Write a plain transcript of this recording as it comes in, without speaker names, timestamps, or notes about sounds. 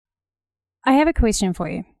I have a question for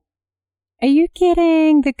you. Are you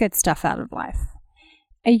getting the good stuff out of life?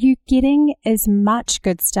 Are you getting as much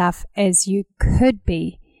good stuff as you could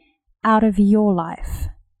be out of your life?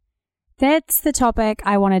 That's the topic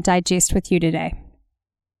I want to digest with you today.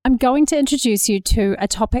 I'm going to introduce you to a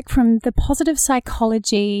topic from the positive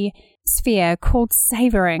psychology sphere called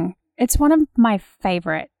savoring. It's one of my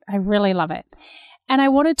favorite. I really love it. And I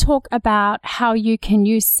want to talk about how you can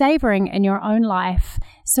use savoring in your own life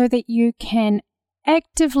so that you can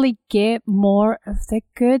actively get more of the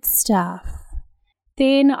good stuff.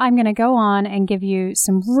 Then I'm going to go on and give you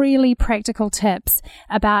some really practical tips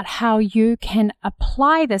about how you can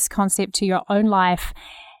apply this concept to your own life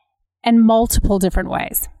in multiple different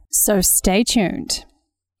ways. So stay tuned.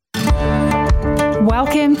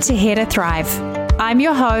 Welcome to Here to Thrive. I'm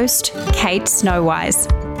your host, Kate Snowwise.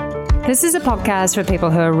 This is a podcast for people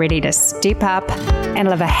who are ready to step up and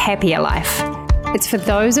live a happier life. It's for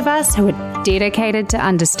those of us who are dedicated to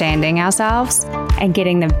understanding ourselves and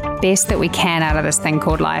getting the best that we can out of this thing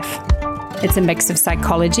called life. It's a mix of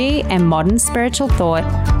psychology and modern spiritual thought,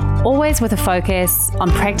 always with a focus on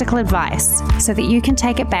practical advice so that you can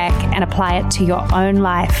take it back and apply it to your own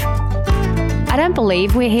life. I don't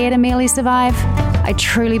believe we're here to merely survive. I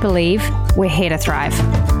truly believe we're here to thrive.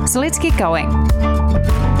 So let's get going.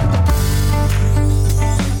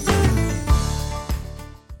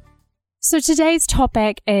 So today's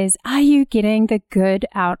topic is, are you getting the good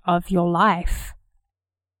out of your life?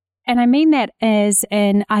 And I mean that as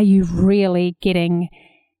in, are you really getting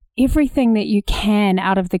everything that you can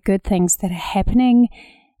out of the good things that are happening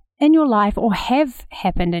in your life or have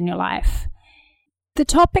happened in your life? The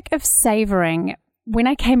topic of savoring, when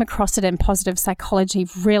I came across it in positive psychology,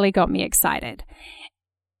 really got me excited.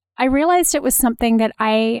 I realized it was something that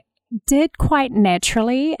I did quite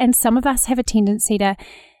naturally, and some of us have a tendency to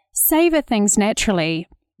savor things naturally,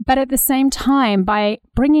 but at the same time, by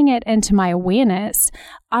bringing it into my awareness,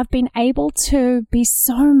 I've been able to be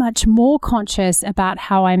so much more conscious about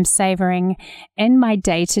how I'm savoring in my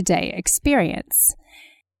day-to-day experience.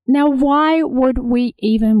 Now, why would we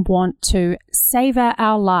even want to savor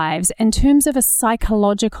our lives in terms of a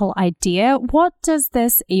psychological idea? What does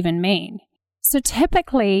this even mean? So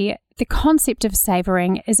typically, the concept of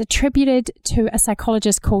savoring is attributed to a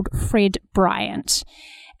psychologist called Fred Bryant.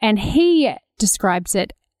 And he describes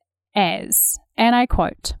it as, and I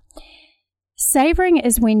quote, "Savoring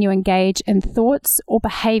is when you engage in thoughts or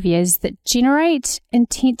behaviors that generate,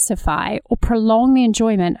 intensify, or prolong the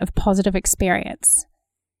enjoyment of positive experience."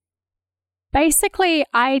 Basically,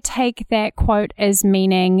 I take that quote as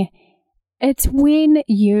meaning it's when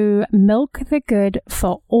you milk the good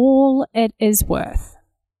for all it is worth.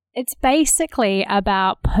 It's basically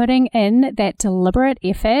about putting in that deliberate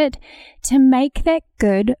effort to make that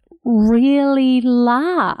good really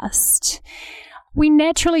last. We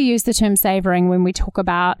naturally use the term savoring when we talk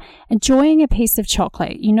about enjoying a piece of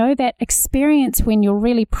chocolate. You know, that experience when you're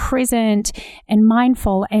really present and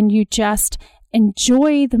mindful and you just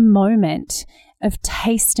enjoy the moment of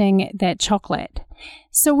tasting that chocolate.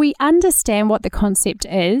 So we understand what the concept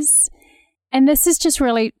is, and this is just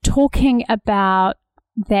really talking about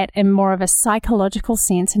that in more of a psychological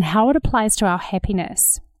sense and how it applies to our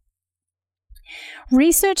happiness.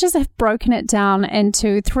 Researchers have broken it down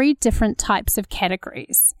into 3 different types of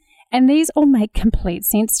categories, and these all make complete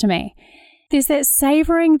sense to me. There's that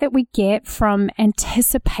savoring that we get from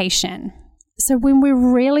anticipation. So when we're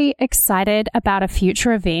really excited about a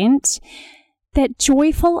future event, that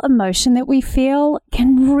joyful emotion that we feel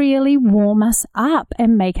can really warm us up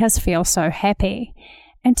and make us feel so happy.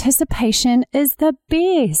 Anticipation is the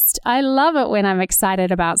best. I love it when I'm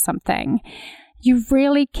excited about something. You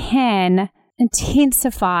really can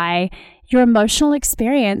intensify your emotional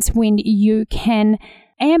experience when you can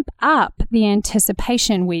amp up the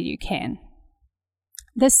anticipation where you can.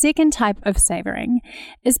 The second type of savoring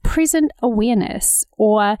is present awareness,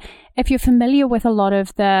 or if you're familiar with a lot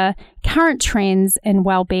of the current trends in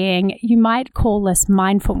well-being, you might call this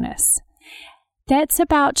mindfulness. That's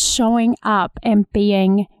about showing up and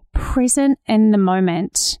being present in the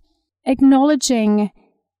moment, acknowledging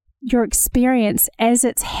your experience as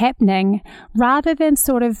it's happening rather than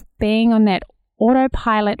sort of being on that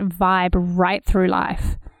autopilot vibe right through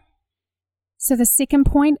life. So the second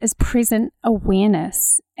point is present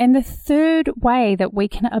awareness. And the third way that we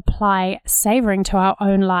can apply savoring to our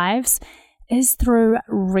own lives is through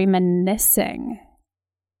reminiscing.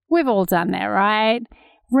 We've all done that, right?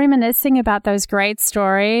 Reminiscing about those great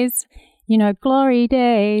stories, you know, glory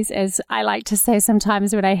days, as I like to say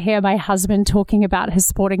sometimes when I hear my husband talking about his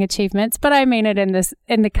sporting achievements, but I mean it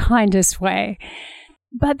in the kindest way.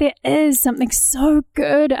 But there is something so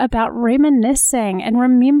good about reminiscing and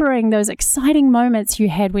remembering those exciting moments you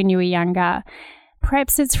had when you were younger.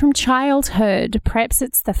 Perhaps it's from childhood. Perhaps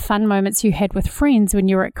it's the fun moments you had with friends when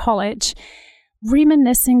you were at college.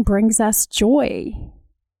 Reminiscing brings us joy.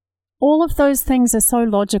 All of those things are so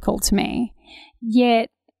logical to me. Yet,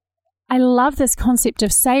 I love this concept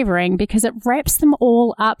of savoring because it wraps them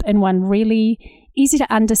all up in one really easy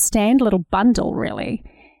to understand little bundle, really.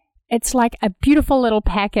 It's like a beautiful little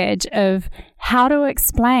package of how to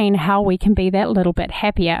explain how we can be that little bit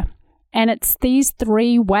happier. And it's these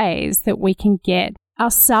 3 ways that we can get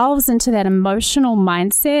ourselves into that emotional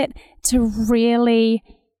mindset to really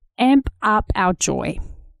amp up our joy.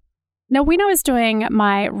 Now, when I was doing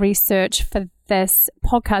my research for this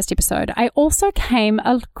podcast episode, I also came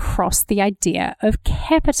across the idea of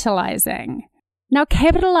capitalizing. Now,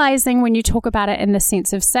 capitalizing, when you talk about it in the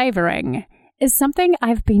sense of savoring, is something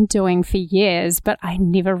I've been doing for years, but I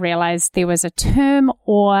never realized there was a term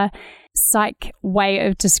or psych way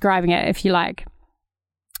of describing it, if you like.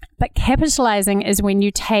 But capitalizing is when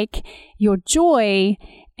you take your joy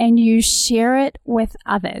and you share it with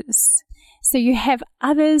others. So you have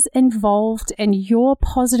others involved in your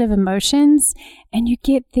positive emotions and you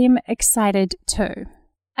get them excited too.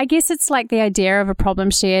 I guess it's like the idea of a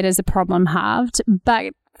problem shared is a problem halved,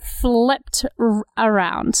 but flipped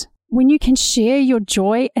around. When you can share your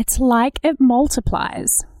joy, it's like it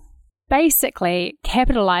multiplies. Basically,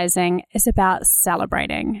 capitalizing is about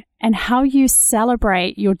celebrating and how you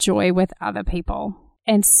celebrate your joy with other people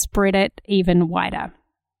and spread it even wider.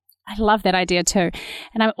 I love that idea too.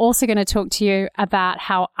 And I'm also going to talk to you about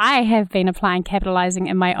how I have been applying capitalizing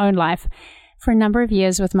in my own life for a number of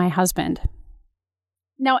years with my husband.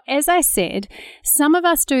 Now, as I said, some of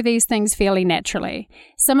us do these things fairly naturally.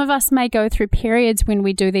 Some of us may go through periods when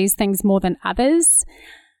we do these things more than others.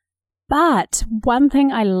 But one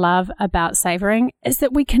thing I love about savoring is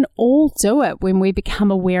that we can all do it when we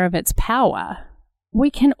become aware of its power.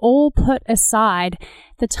 We can all put aside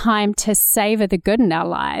the time to savor the good in our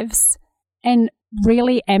lives and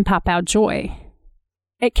really amp up our joy.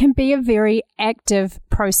 It can be a very active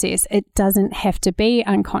process. It doesn't have to be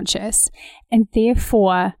unconscious. And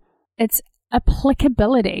therefore, its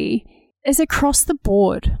applicability is across the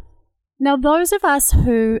board. Now, those of us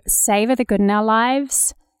who savor the good in our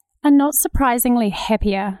lives are not surprisingly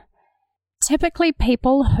happier. Typically,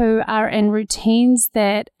 people who are in routines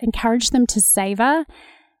that encourage them to savor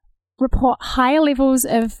report higher levels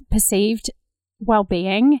of perceived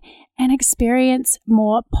well-being and experience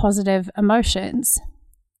more positive emotions.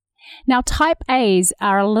 Now, type A's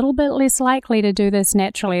are a little bit less likely to do this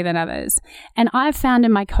naturally than others. And I've found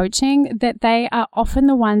in my coaching that they are often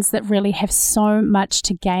the ones that really have so much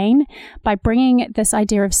to gain by bringing this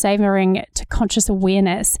idea of savoring to conscious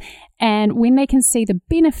awareness. And when they can see the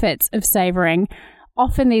benefits of savoring,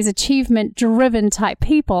 often these achievement-driven type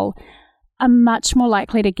people are much more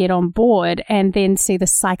likely to get on board and then see the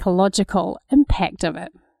psychological impact of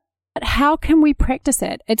it. But how can we practice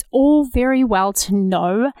it? It's all very well to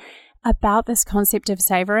know about this concept of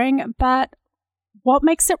savoring, but what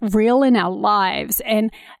makes it real in our lives?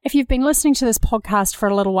 And if you've been listening to this podcast for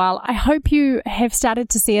a little while, I hope you have started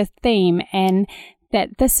to see a theme and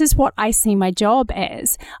that this is what I see my job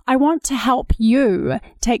as. I want to help you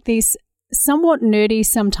take these somewhat nerdy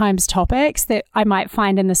sometimes topics that I might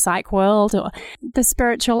find in the psych world or the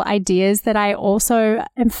spiritual ideas that I also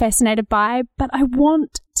am fascinated by, but I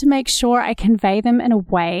want to make sure I convey them in a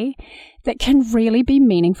way that can really be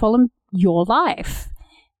meaningful in your life.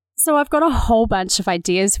 So I've got a whole bunch of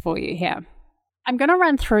ideas for you here. I'm going to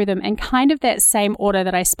run through them in kind of that same order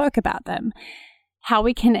that I spoke about them. How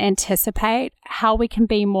we can anticipate, how we can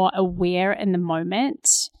be more aware in the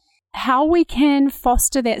moment, how we can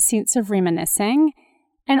foster that sense of reminiscing,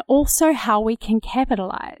 and also how we can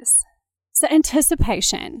capitalize. So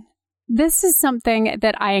anticipation. This is something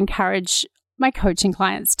that I encourage my coaching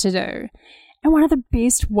clients to do. And one of the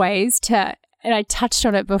best ways to, and I touched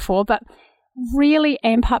on it before, but really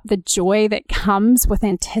amp up the joy that comes with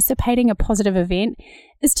anticipating a positive event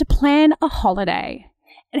is to plan a holiday.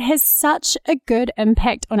 It has such a good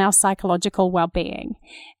impact on our psychological well-being.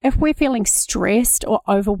 If we're feeling stressed or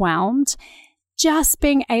overwhelmed, just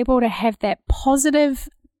being able to have that positive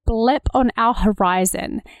blip on our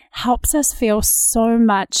horizon helps us feel so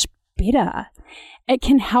much better. It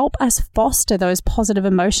can help us foster those positive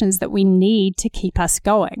emotions that we need to keep us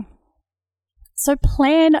going. So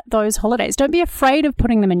plan those holidays. Don't be afraid of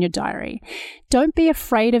putting them in your diary. Don't be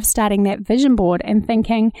afraid of starting that vision board and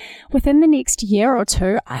thinking, within the next year or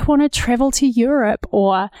two, I want to travel to Europe,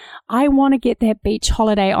 or I want to get that beach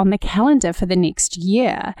holiday on the calendar for the next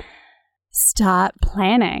year. Start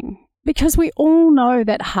planning. Because we all know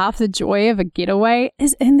that half the joy of a getaway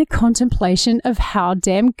is in the contemplation of how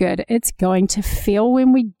damn good it's going to feel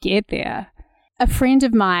when we get there. A friend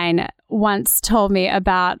of mine once told me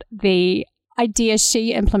about the idea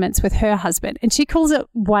she implements with her husband, and she calls it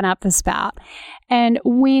one up the spout. And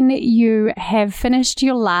when you have finished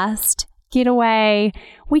your last getaway,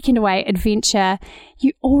 weekend away adventure,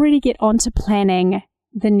 you already get on to planning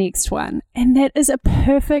the next one. And that is a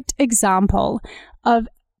perfect example of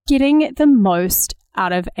getting the most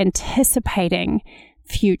out of anticipating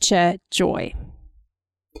future joy.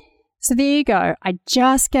 So there you go. I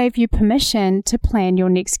just gave you permission to plan your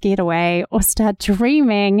next getaway or start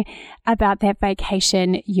dreaming about that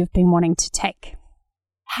vacation you've been wanting to take.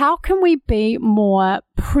 How can we be more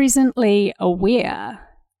presently aware?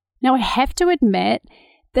 Now, I have to admit,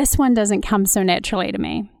 this one doesn't come so naturally to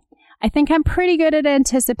me. I think I'm pretty good at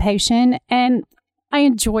anticipation and I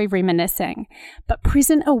enjoy reminiscing, but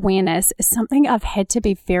present awareness is something I've had to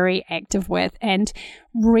be very active with and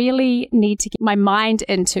really need to get my mind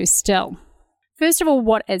into still. First of all,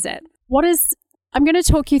 what is it? I'm going to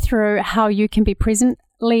talk you through how you can be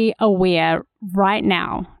presently aware right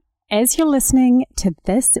now as you're listening to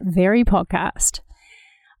this very podcast.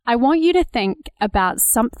 I want you to think about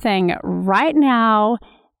something right now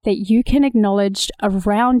that you can acknowledge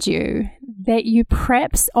around you that you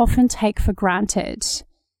perhaps often take for granted,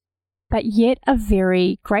 but yet are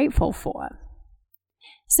very grateful for.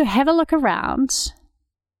 So have a look around.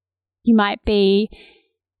 You might be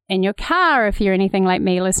in your car if you're anything like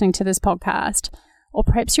me listening to this podcast, or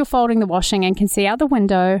perhaps you're folding the washing and can see out the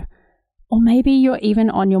window, or maybe you're even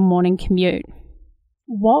on your morning commute.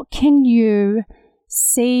 What can you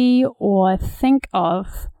see or think of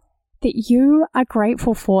that you are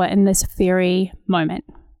grateful for in this very moment?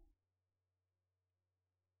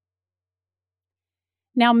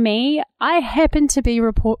 Now I happen to be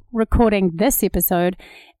recording this episode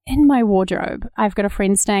in my wardrobe. I've got a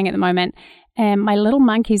friend staying at the moment and my little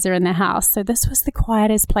monkeys are in the house, so this was the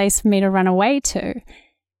quietest place for me to run away to.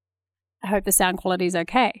 I hope the sound quality is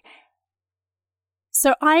okay.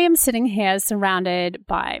 So I am sitting here surrounded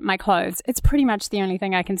by my clothes. It's pretty much the only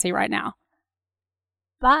thing I can see right now.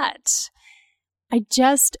 But I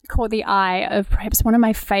just caught the eye of perhaps one of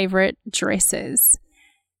my favorite dresses.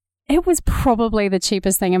 It was probably the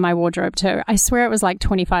cheapest thing in my wardrobe too. I swear it was like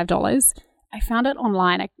 $25. I found it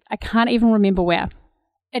online. I can't even remember where.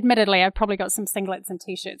 Admittedly, I've probably got some singlets and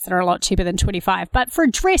t-shirts that are a lot cheaper than $25. But for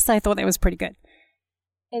a dress, I thought that was pretty good.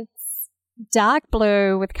 It's dark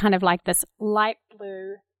blue with kind of like this light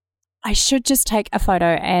blue. I should just take a photo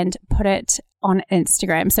and put it on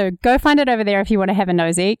Instagram. So go find it over there if you want to have a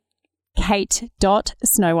nosy,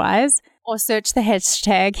 kate.snowwise, or search the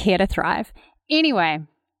hashtag Here to Thrive. Anyway,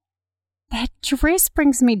 that dress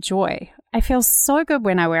brings me joy. I feel so good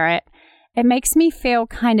when I wear it. It makes me feel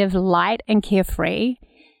kind of light and carefree.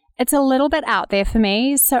 It's a little bit out there for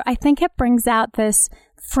me, so I think it brings out this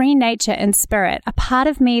free nature and spirit, a part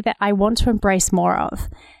of me that I want to embrace more of.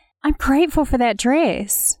 I'm grateful for that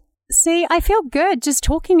dress. See, I feel good just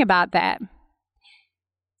talking about that.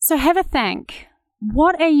 So have a think.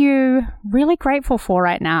 What are you really grateful for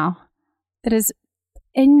right now that is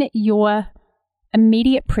in your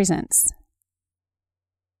immediate presence?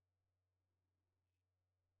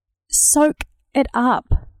 Soak it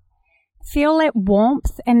up. Feel that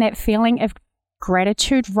warmth and that feeling of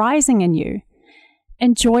gratitude rising in you.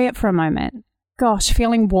 Enjoy it for a moment. Gosh,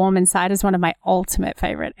 feeling warm inside is one of my ultimate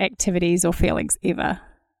favorite activities or feelings ever.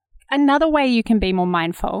 Another way you can be more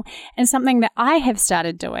mindful, and something that I have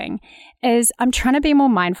started doing, is I'm trying to be more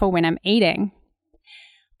mindful when I'm eating.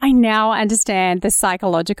 I now understand the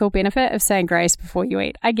psychological benefit of saying grace before you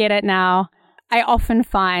eat. I get it now. I often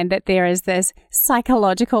find that there is this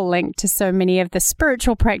psychological link to so many of the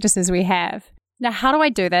spiritual practices we have. Now, how do I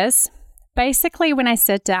do this? Basically, when I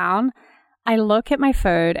sit down, I look at my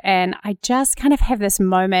food and I just kind of have this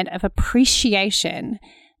moment of appreciation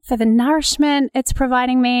for the nourishment it's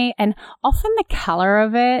providing me and often the color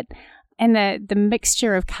of it and the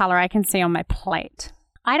mixture of color I can see on my plate.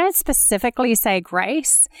 I don't specifically say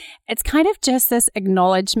grace. It's kind of just this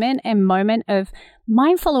acknowledgement and moment of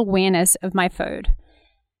mindful awareness of my food.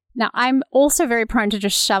 Now, I'm also very prone to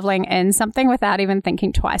just shoveling in something without even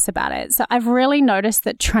thinking twice about it. So I've really noticed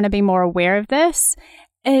that trying to be more aware of this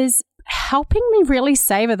is helping me really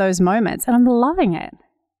savor those moments, and I'm loving it.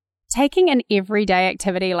 Taking an everyday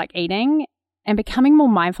activity like eating and becoming more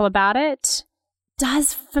mindful about it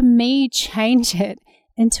does, for me, change it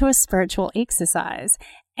into a spiritual exercise.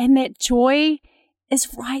 And that joy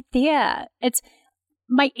is right there. It's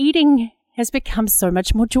my eating has become so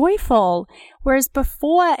much more joyful, whereas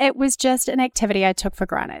before it was just an activity I took for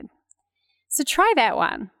granted. So try that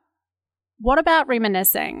one. What about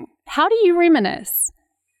reminiscing? How do you reminisce?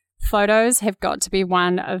 Photos have got to be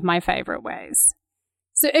one of my favorite ways.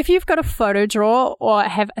 So if you've got a photo drawer or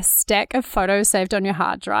have a stack of photos saved on your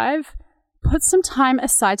hard drive, put some time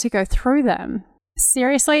aside to go through them.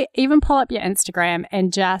 Seriously, even pull up your Instagram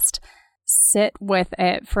and just sit with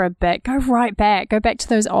it for a bit. Go right back. Go back to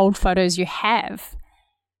those old photos you have.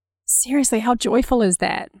 Seriously, how joyful is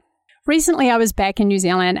that? Recently, I was back in New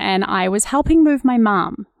Zealand and I was helping move my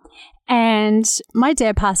mum. And my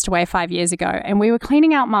dad passed away 5 years ago, and we were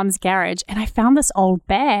cleaning out mum's garage, and I found this old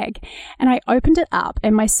bag, and I opened it up,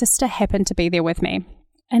 and my sister happened to be there with me.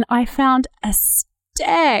 And I found a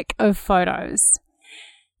stack of photos.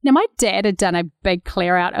 Now, my dad had done a big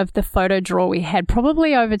clear out of the photo drawer we had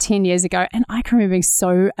probably over 10 years ago, and I can remember being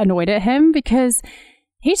so annoyed at him because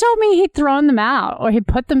he told me he'd thrown them out, or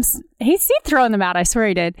he said thrown them out, I swear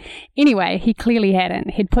he did. Anyway, he clearly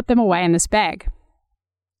hadn't. He'd put them away in this bag.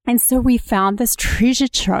 And so we found this treasure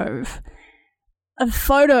trove of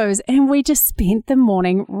photos, and we just spent the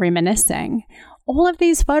morning reminiscing. All of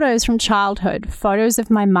these photos from childhood, photos of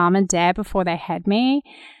my mum and dad before they had me,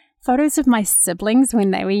 photos of my siblings when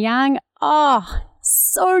they were young. Oh,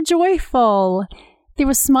 so joyful. There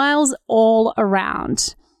were smiles all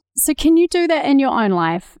around. So can you do that in your own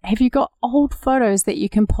life? Have you got old photos that you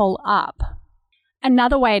can pull up?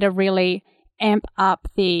 Another way to really amp up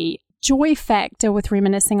the joy factor with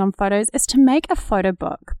reminiscing on photos is to make a photo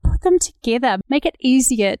book. Put them together. Make it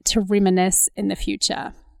easier to reminisce in the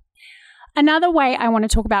future. Another way I want to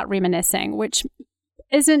talk about reminiscing, which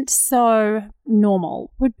isn't so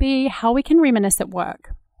normal, would be how we can reminisce at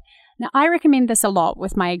work. Now, I recommend this a lot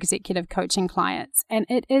with my executive coaching clients, and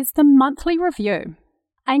it is the monthly review.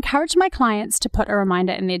 I encourage my clients to put a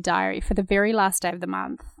reminder in their diary for the very last day of the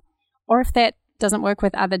month, or if that doesn't work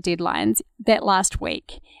with other deadlines, that last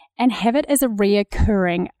week, and have it as a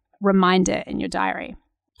reoccurring reminder in your diary.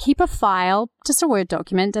 Keep a file, just a Word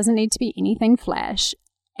document, doesn't need to be anything flash,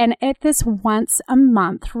 and at this once a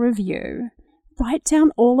month review, write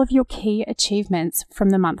down all of your key achievements from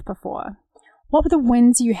the month before. What were the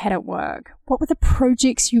wins you had at work? What were the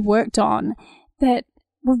projects you worked on that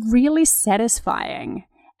were really satisfying?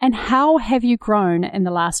 And how have you grown in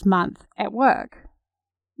the last month at work?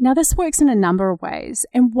 Now, this works in a number of ways,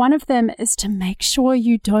 and one of them is to make sure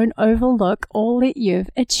you don't overlook all that you've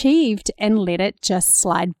achieved and let it just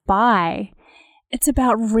slide by. It's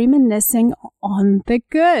about reminiscing on the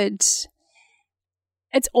good.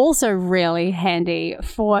 It's also really handy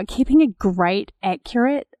for keeping a great,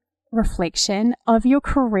 accurate reflection of your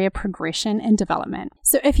career progression and development.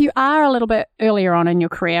 So if you are a little bit earlier on in your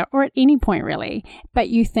career, or at any point really, but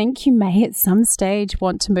you think you may at some stage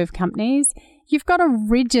want to move companies, you've got a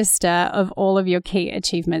register of all of your key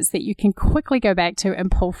achievements that you can quickly go back to and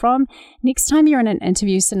pull from next time you're in an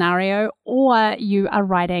interview scenario or you are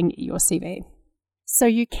writing your CV. So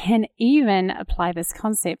you can even apply this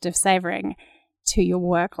concept of savoring to your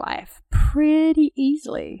work life pretty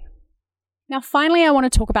easily. Now, finally, I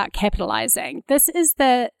want to talk about capitalizing. This is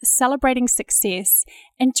the celebrating success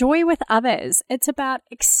and joy with others. It's about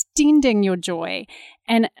extending your joy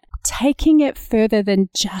and taking it further than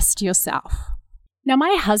just yourself. Now,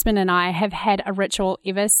 my husband and I have had a ritual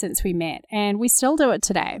ever since we met, and we still do it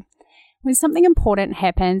today. When something important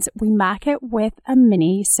happens, we mark it with a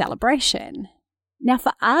mini celebration. Now,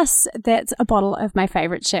 for us, that's a bottle of my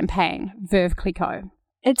favorite champagne, Veuve Clicquot.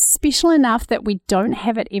 It's special enough that we don't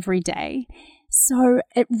have it every day, so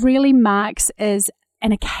it really marks as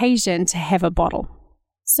an occasion to have a bottle.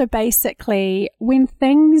 So basically, when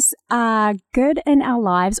things are good in our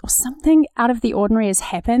lives or something out of the ordinary has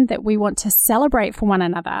happened that we want to celebrate for one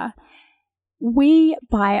another, we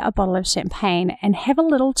buy a bottle of champagne and have a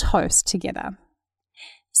little toast together.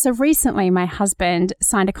 So recently, my husband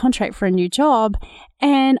signed a contract for a new job,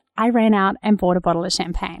 and I ran out and bought a bottle of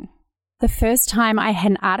champagne. The first time I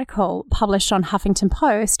had an article published on Huffington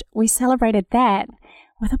Post, we celebrated that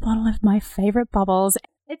with a bottle of my favorite bubbles.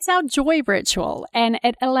 It's our joy ritual, and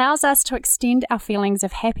it allows us to extend our feelings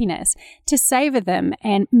of happiness, to savor them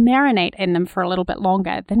and marinate in them for a little bit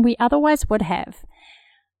longer than we otherwise would have.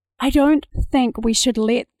 I don't think we should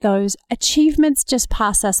let those achievements just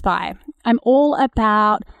pass us by. I'm all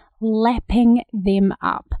about lapping them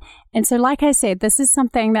up. And so, like I said, this is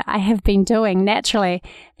something that I have been doing naturally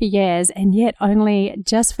for years, and yet only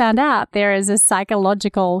just found out there is a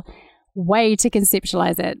psychological way to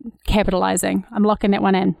conceptualize it, capitalizing. I'm locking that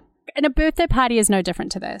one in. And a birthday party is no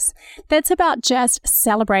different to this. That's about just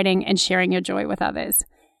celebrating and sharing your joy with others.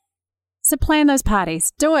 So plan those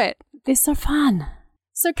parties. Do it. they're so fun.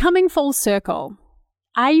 So coming full circle,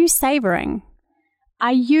 are you savoring?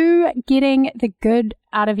 Are you getting the good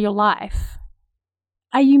out of your life?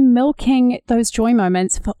 Are you milking those joy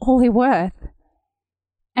moments for all they're worth?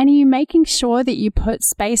 And are you making sure that you put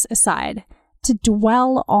space aside to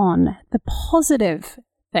dwell on the positive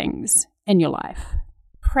things in your life?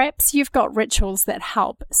 Perhaps you've got rituals that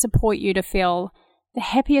help support you to feel the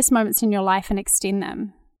happiest moments in your life and extend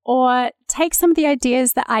them. Or take some of the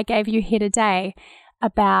ideas that I gave you here today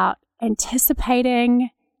about anticipating,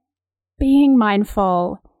 being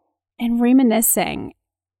mindful, and reminiscing,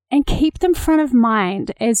 and keep them front of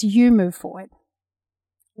mind as you move forward.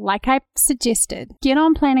 Like I suggested, get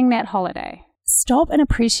on planning that holiday. Stop and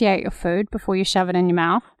appreciate your food before you shove it in your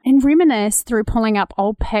mouth, and reminisce through pulling up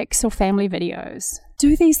old pics or family videos.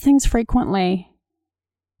 Do these things frequently.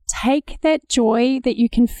 Take that joy that you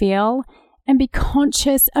can feel and be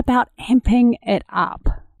conscious about amping it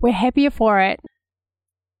up. We're happier for it.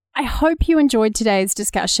 I hope you enjoyed today's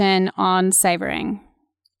discussion on savoring.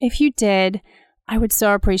 If you did, I would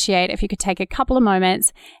so appreciate if you could take a couple of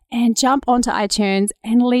moments and jump onto iTunes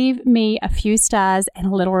and leave me a few stars and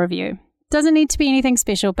a little review. Doesn't need to be anything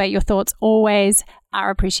special, but your thoughts always are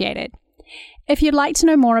appreciated. If you'd like to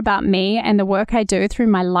know more about me and the work I do through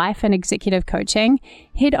my life and executive coaching,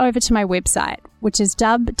 head over to my website, which is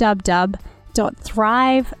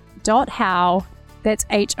www.thrive.how. That's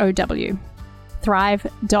HOW.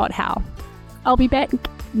 Thrive.how. I'll be back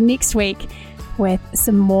next week with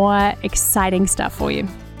some more exciting stuff for you.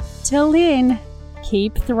 Till then,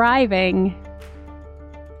 keep thriving.